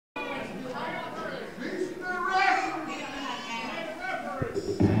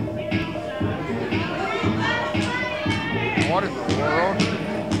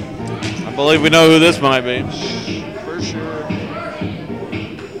believe we know who this might be. For sure.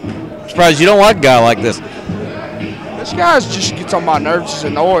 I'm surprised you don't like a guy like this. This guy just gets on my nerves. It's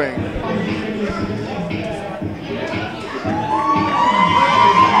annoying.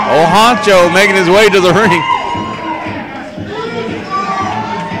 Old Honcho making his way to the ring.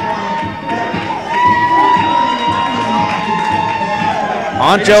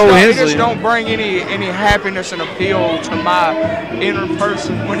 Honcho Hensley. He just don't bring any happiness and appeal to my inner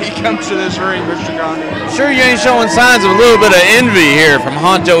person when he comes to this ring, Mr. Gandhi. Sure you ain't showing signs of a little bit of envy here from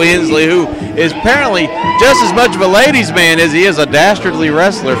Honcho Hensley, who is apparently just as much of a ladies' man as he is a dastardly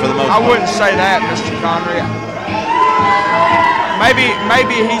wrestler for the most part. I wouldn't say that, Mr. Gandhi. Maybe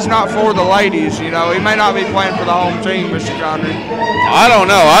he's not for the ladies, you know. He may not be playing for the home team, Mr. Gandhi. I don't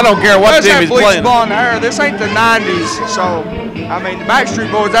know. I don't care what team he's playing. Blonde hair. This ain't the 90s, so I mean the Backstreet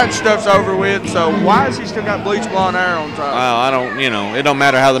Boys, that stuff's over with. So why has he still got bleach blonde hair on top? Well, I don't. You know, it don't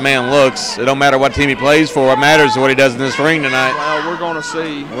matter how the man looks. It don't matter what team he plays for. What matters is what he does in this ring tonight. Well, we're gonna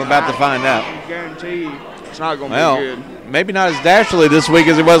see. We're about to find out. I guarantee you, it's not gonna be good. Maybe not as dastardly this week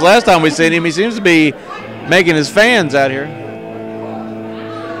as it was last time we seen him. He seems to be making his fans out here.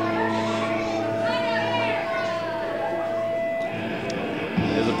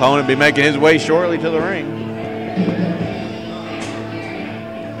 Opponent be making his way shortly to the ring.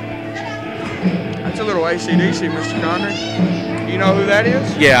 That's a little AC/DC, Mr. Connery. You know who that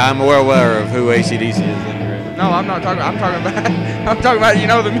is? Yeah, I'm well aware of who AC/DC is. No, I'm not talking. I'm talking about. You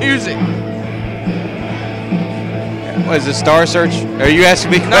know the music. What is this, Star Search? Are you asking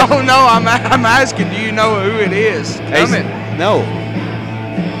me? No. I'm asking. Do you know who it is? No,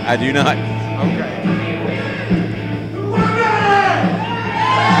 I do not. Okay.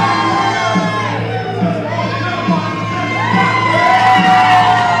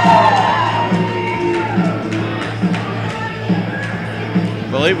 I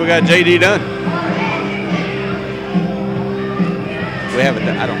believe we got JD Dunn. We haven't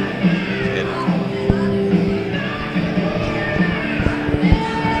done. I don't know.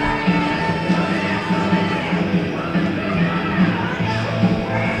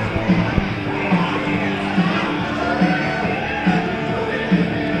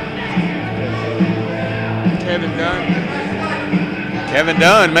 Kevin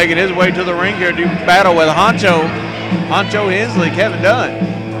Dunn making his way to the ring here to do battle with Honcho Hensley. Kevin Dunn.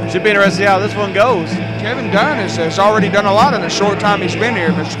 Should be interested to see how this one goes. Kevin Dunn has already done a lot in the short time he's been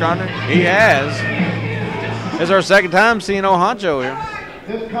here, Mr. Conner. He has. This is our second time seeing old Honcho here.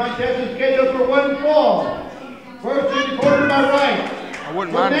 This contest is scheduled for one fall. First is recorded by right. I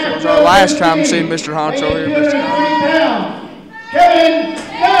wouldn't mind if it was our last time seeing Mr. Honcho here, Mr. Conner. Kevin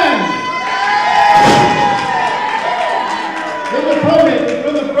Dunn. His opponent is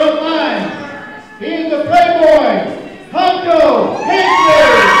from the front line. He is the Playboy, Honcho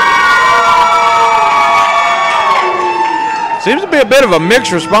Hensley. Seems to be a bit of a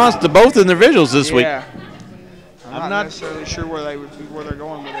mixed response to both individuals this week. I'm not necessarily sure where they're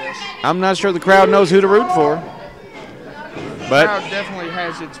going with this. I'm not sure the crowd knows who to root for. But the crowd definitely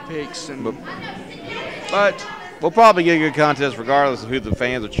has its picks, but we'll probably get a good contest regardless of who the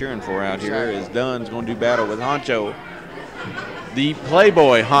fans are cheering for out here. As Dunn's going to do battle with Honcho, the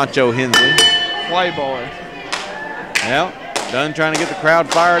Playboy Honcho Hensley. Playboy. Well, Dunn trying to get the crowd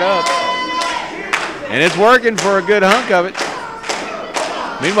fired up. And it's working for a good hunk of it.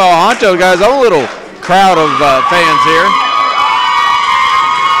 Meanwhile, Honcho got his own little crowd of fans here.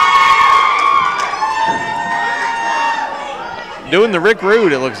 Doing the Rick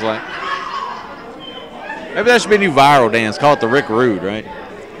Rude, it looks like. Maybe that should be a new viral dance. Call it the Rick Rude, right?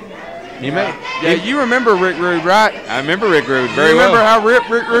 You remember Rick Rude, right? I remember Rick Rude very well. You remember how Rick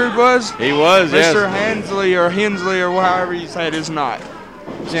Rude was? He was, yes. Mr. Hensley or however you say it is not.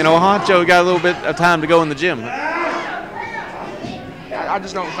 You know, Honcho got a little bit of time to go in the gym. I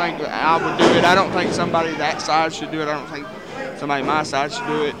just don't think I would do it. I don't think somebody that size should do it. I don't think somebody my size should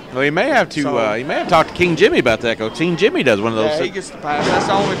do it. Well, he may have to. He may have talked to King Jimmy about that. Because King Jimmy does one of those. Yeah, he gets the pass. That's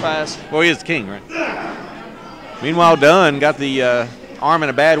the only pass. Well, he is the king, right? Meanwhile, Dunn got the arm in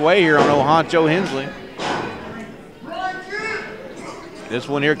a bad way here on old Honcho Hensley. This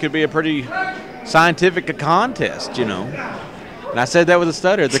one here could be a pretty scientific contest, you know. And I said that with a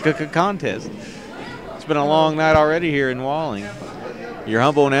stutter, the contest. It's been a long night already here in Walling. Your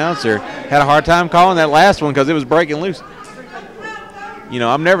humble announcer had a hard time calling that last one because it was breaking loose. You know,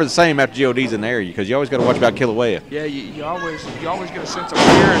 I'm never the same after GOD's in there because you always got to watch about Kilauea. Yeah, you always get a sense of fear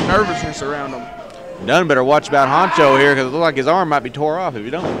and nervousness around them. Dunn better watch about Honcho here because it looks like his arm might be tore off if you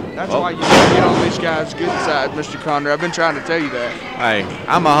don't. That's why you gotta get on these guys' good side, Mr. Conner. I've been trying to tell you that. Hey,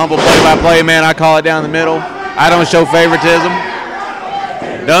 I'm a humble play-by-play man. I call it down the middle. I don't show favoritism.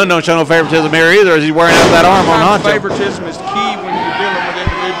 Dunn don't show no favoritism here either as he's wearing out that arm on Honcho. Favoritism is key when you're dealing with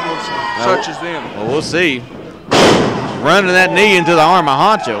individuals such as them. Well, we'll see. Running that knee into the arm of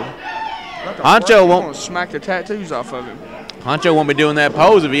Honcho. Honcho won't smack the tattoos off of him. Honcho won't be doing that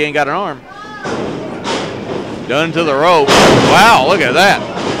pose if he ain't got an arm. Dunn to the rope. Wow, look at that.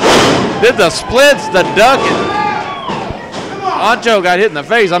 Did the splits, the ducking. Honcho got hit in the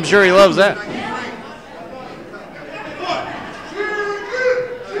face. I'm sure he loves that.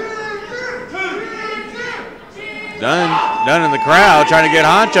 Dunn in the crowd trying to get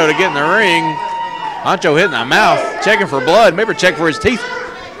Honcho to get in the ring. Honcho hit in the mouth, checking for blood. Maybe check for his teeth.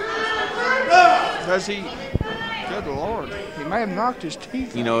 Does he? Good Lord. He may have knocked his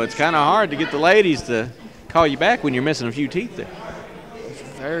teeth. You know, it's kind of hard to get the ladies to call you back when you're missing a few teeth there. It's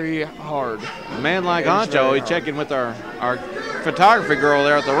very hard. A man like Honcho, he's checking with our photography girl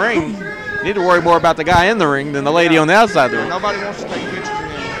there at the ring. You need to worry more about the guy in the ring than the lady on the outside of the ring. Nobody wants to take pictures of him.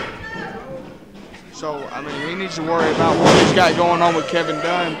 So, I mean, he needs to worry about what he's got going on with Kevin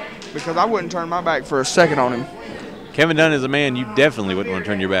Dunn, because I wouldn't turn my back for a second on him. Kevin Dunn is a man you definitely wouldn't want to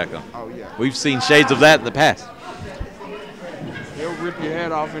turn your back on. Oh, yeah. We've seen shades of that in the past. He'll rip your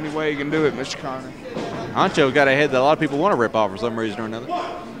head off any way he can do it, Mr. Connor. Honcho's got a head that a lot of people want to rip off for some reason or another.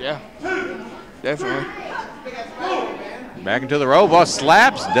 Yeah, definitely. Back into the rope. Oh,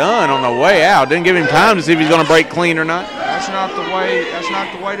 slaps Dunn on the way out. Didn't give him time to see if he's going to break clean or not. That's not the way. That's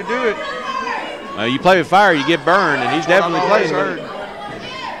not the way to do it. You play with fire, you get burned, and he's definitely playing with it.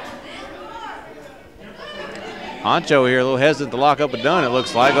 Honcho here, a little hesitant to lock up with Dunn, it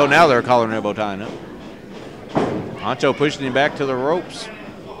looks like. Oh, now they're calling an elbow tying up. Honcho pushing him back to the ropes.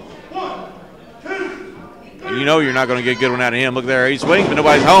 And you know you're not going to get a good one out of him. Look there, he swings, but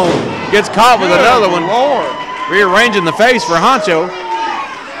nobody's home. Gets caught with another one. Lord. Rearranging the face for Honcho.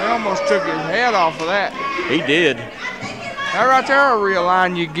 He almost took his head off of that. He did. That right there will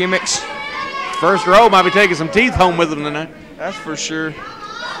realign you gimmicks. First row might be taking some teeth home with him tonight. That's for sure.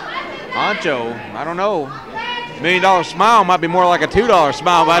 Honcho, I don't know. $1 million smile might be more like a $2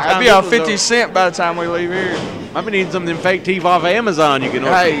 smile by the time. That'd be a 50 cent by the time we leave here. Might be needing some of them fake teeth off of Amazon you can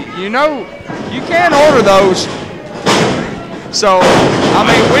order. Hey, you know, you can order those. So, I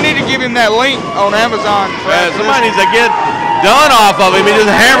mean, we need to give him that link on Amazon. Somebody needs to get Dunn off of him. He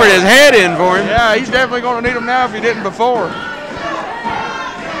just hammered his head in for him. Yeah, he's definitely going to need them now if he didn't before.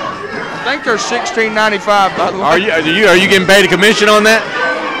 I think they're $16.95 by the way. Are you getting paid a commission on that?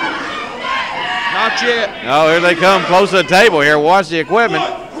 Not yet. Oh, here they come close to the table here. Watch the equipment.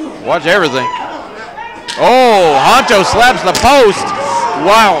 Watch everything. Oh, Honcho slaps the post.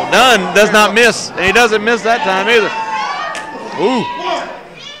 Wow, Dunn does not miss. And he doesn't miss that time either. Ooh.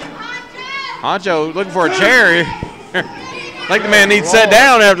 Honcho looking for a chair here. I think the man needs to sit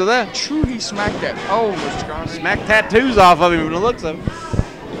down after that. True, he smacked that. Oh, Mr. Connor. Smacked tattoos off of him from the looks of him.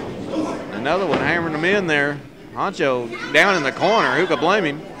 Another one hammering him in there. Honcho down in the corner. Who could blame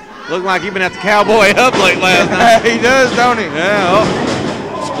him? Looking like he's been at the Cowboy up late last night. He does, don't he? Yeah. Oh.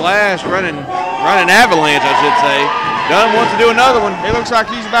 Splash, running avalanche, I should say. Dunn wants to do another one. He looks like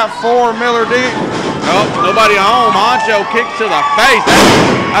he's about 4 Miller deep. Oh, nobody home. Honcho kicks to the face.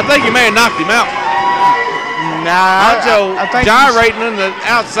 I think he may have knocked him out. Nah, Honcho I think gyrating on the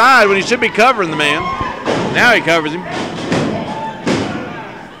outside when he should be covering the man. Now he covers him.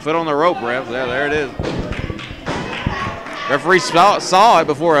 Foot on the rope, ref. There it is. Referee saw it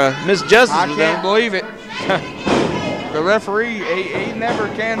before a misjustice was done. I can't believe it. The referee, he never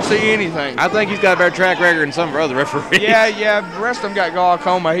can see anything. I think he's got a better track record than some of our other referees. Yeah. The rest of them got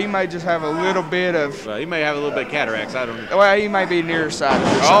glaucoma. He may just have a little bit of. He may have a little bit of cataracts. I don't know. Well, he may be nearsighted.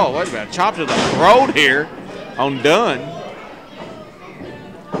 Oh, wait a minute. Chopped to the throat here on Dunn.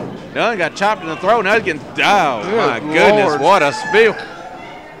 Dunn got chopped in the throat. Now he's getting. Oh, my goodness. What a spill.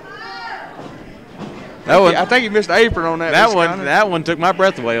 I think he missed the apron on that. That one took my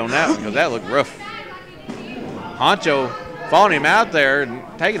breath away on that one because that looked rough. Honcho fought him out there and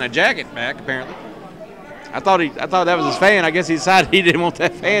taking a jacket back, apparently. I thought that was his fan. I guess he decided he didn't want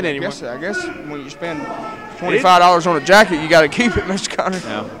that fan anymore. I guess when you spend $25 on a jacket, you got to keep it, Mr. Connor.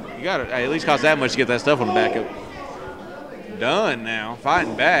 Yeah, you got to at least cost that much to get that stuff on the back of it. Dunn now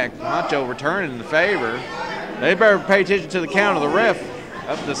fighting back. Honcho returning the favor. They better pay attention to the count of the ref.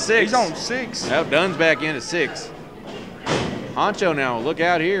 Up to 6. He's on 6. Nope, Dunn's back in at 6. Honcho now, look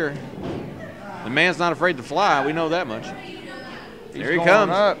out here. The man's not afraid to fly. We know that much. There he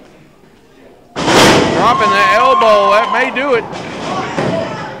comes. Up. Dropping the elbow. That may do it.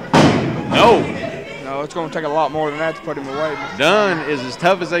 No, it's going to take a lot more than that to put him away. Dunn is as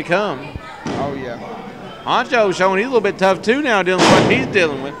tough as they come. Oh, yeah. Honcho showing he's a little bit tough, too, now, dealing with what he's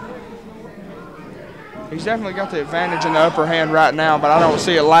dealing with. He's definitely got the advantage in the upper hand right now, but I don't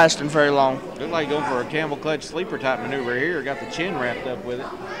see it lasting very long. Looks like going for a camel clutch sleeper type maneuver here. Got the chin wrapped up with it.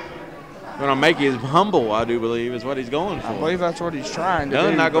 Going to make you humble, I do believe, is what he's going for. I believe that's what he's trying to do.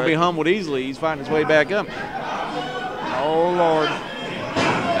 Dunn's not going to be humbled easily. He's finding his way back up. Oh, Lord.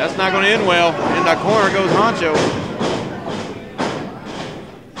 That's not going to end well. In that corner goes Honcho.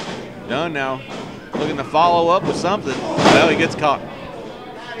 Dunn now looking to follow up with something. Well, he gets caught.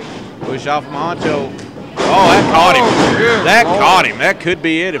 Push off from Honcho. Oh, that caught him. That caught him. That could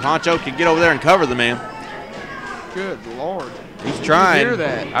be it if Honcho could get over there and cover the man. Good Lord. He's trying. Did you hear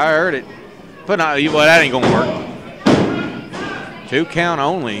that? I heard it. But no, well, that ain't going to work. 2 count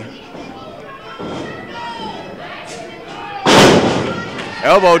only.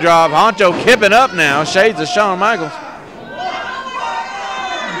 Elbow drop. Honcho kipping up now. Shades of Shawn Michaels.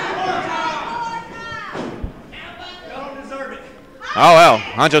 Oh, well.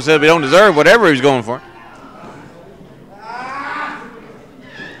 Honcho said we don't deserve whatever he was going for.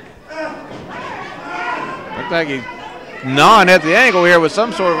 Looks like he's gnawing at the ankle here with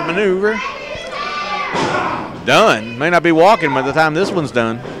some sort of maneuver. Dunn may not be walking by the time this one's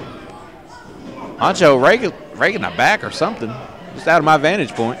done. Honcho raking the back or something. Just out of my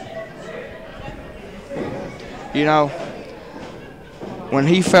vantage point. You know, when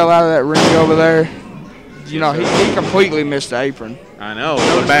he fell out of that ring over there, you know, he completely missed the apron. I know.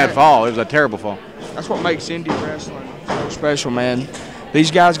 It was a bad fall. It was a terrible fall. That's what makes indie wrestling so special, man.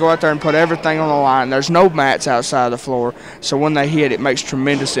 These guys go out there and put everything on the line. There's no mats outside the floor, so when they hit, it makes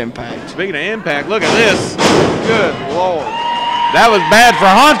tremendous impact. Speaking of impact, look at this. Good Lord. That was bad for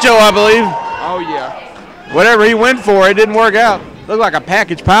Honcho, I believe. Oh, yeah. Whatever he went for, it didn't work out. Looked like a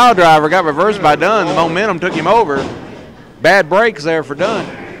package pile driver got reversed by Dunn. The momentum took him over. Bad breaks there for Dunn.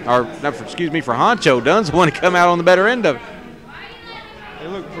 Or, excuse me, for Honcho. Dunn's the one to come out on the better end of it. It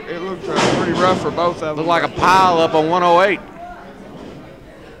looked pretty rough for both of them. Looked like a pile up on 108.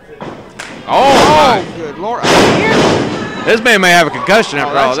 Oh, good Lord. This man may have a concussion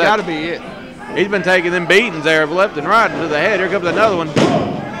after all that. That's got to be it. He's been taking them beatings there left and right to the head. Here comes another one.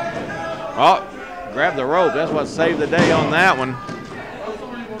 Oh, grab the rope. That's what saved the day on that one.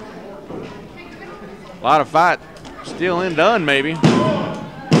 A lot of fight still in Dunn, maybe.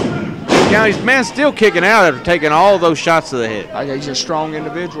 County's man still kicking out after taking all those shots to the head. He's a strong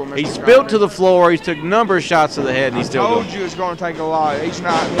individual, Mr. He spilt to the floor. He took a number of shots to the head, and he's still going. I told you it's going to take a lot. He's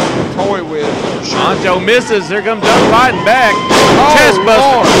not to toy with. Sure. Honcho misses. Here comes Dunn fighting back. Oh, Chest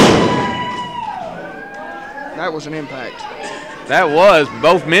buster. That was an impact. That was.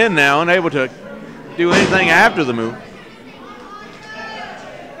 Both men now unable to do anything after the move.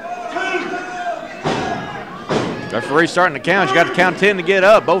 Referee starting to count. You got to count 10 to get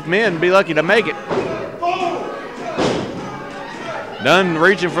up. Both men be lucky to make it. Dunn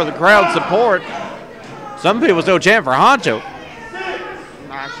reaching for the crowd support. Some people still chant for Honcho.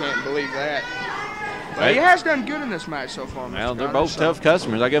 I can't believe that. But he has done good in this match so far. Well, they're both tough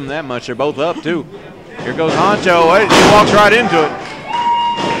customers. I give them that much. They're both up, too. Here goes Honcho. He walks right into it.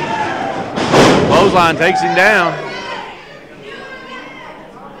 Clothesline takes him down.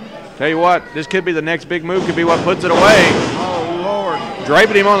 Tell you what, this could be the next big move. Could be what puts it away. Oh, Lord.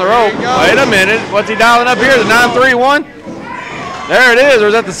 Draping him on the rope. Wait a minute. What's he dialing up here? The 931? There it is. Or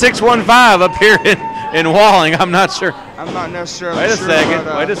is that the 615 up here in Walling? I'm not sure. I'm not necessarily sure.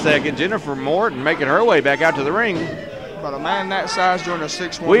 Wait a but, second. Jennifer Morton making her way back out to the ring. But a man that size doing a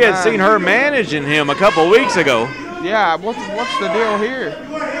 619. We had seen her managing him a couple weeks ago. Yeah, what's the deal here?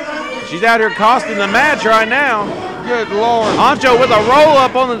 She's out here costing the match right now. Good Lord. Honcho with a roll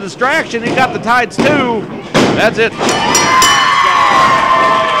up on the distraction. He got the tights too. That's it.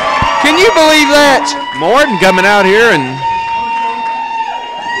 Can you believe that? Morton coming out here and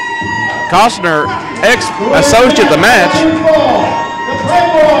costing her ex-associate the match.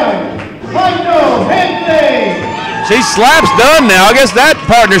 She slaps Dunn now. I guess that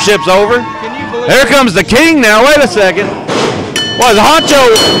partnership's over. Here comes the king now. Wait a second. What is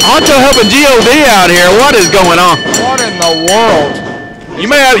Honcho helping G.O.D. out here? What is going on? What in the world? You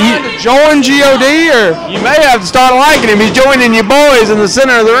may have to join G.O.D. or you may have to start liking him. He's joining you boys in the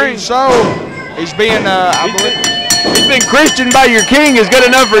center of the ring. So he's being I believe he's been Christian by your king is good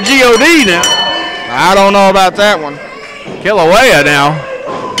enough for G.O.D. now. I don't know about that one. Kilauea now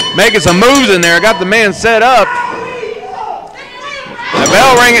making some moves in there. Got the man set up. The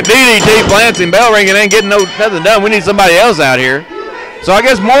bell ringing, DDT Lansing, bell ringing ain't getting nothing done. We need somebody else out here. So I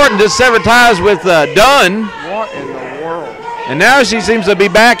guess Morton just severed ties with Dunn. What in the world? And now she seems to be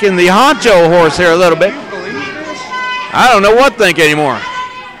back in the Honcho horse here a little bit. Can you believe this? I don't know what to think anymore.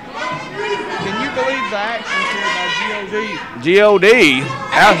 Can you believe the actions here by G.O.D.? G.O.D.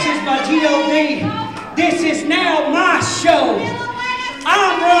 Actions by G.O.D. This is now my show.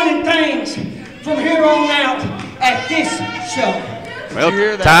 I'm running things from here on out at this show.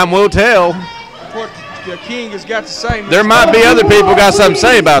 Well, time will tell. What the king has got to say. There might be other people got something to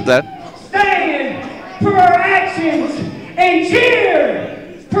say about that. Stand for our actions and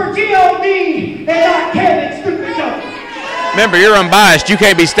cheer for G.O.D. and not Kevin Stupid Jones. Remember, you're unbiased. You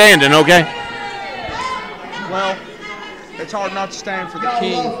can't be standing, okay? Well, it's hard not to stand for the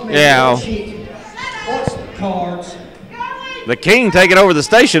king. Yeah. What's the cards? The king taking over the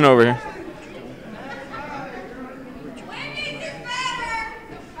station over here.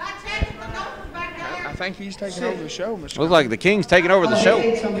 I think he's taking over the show, Mr. Looks like the king's taking over the show.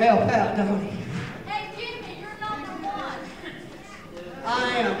 He needs some help out, don't he? Hey, Jimmy, you're number 1.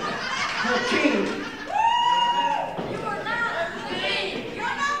 I am the king. You are not the king. You're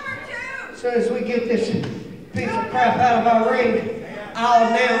number 2. As soon as we get this piece of crap out of our ring, I'll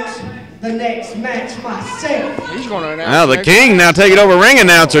announce the next match myself. He's going to announce. Now the king now taking over ring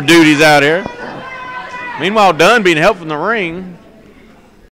announcer duties out here. Meanwhile, Dunn being helped from the ring.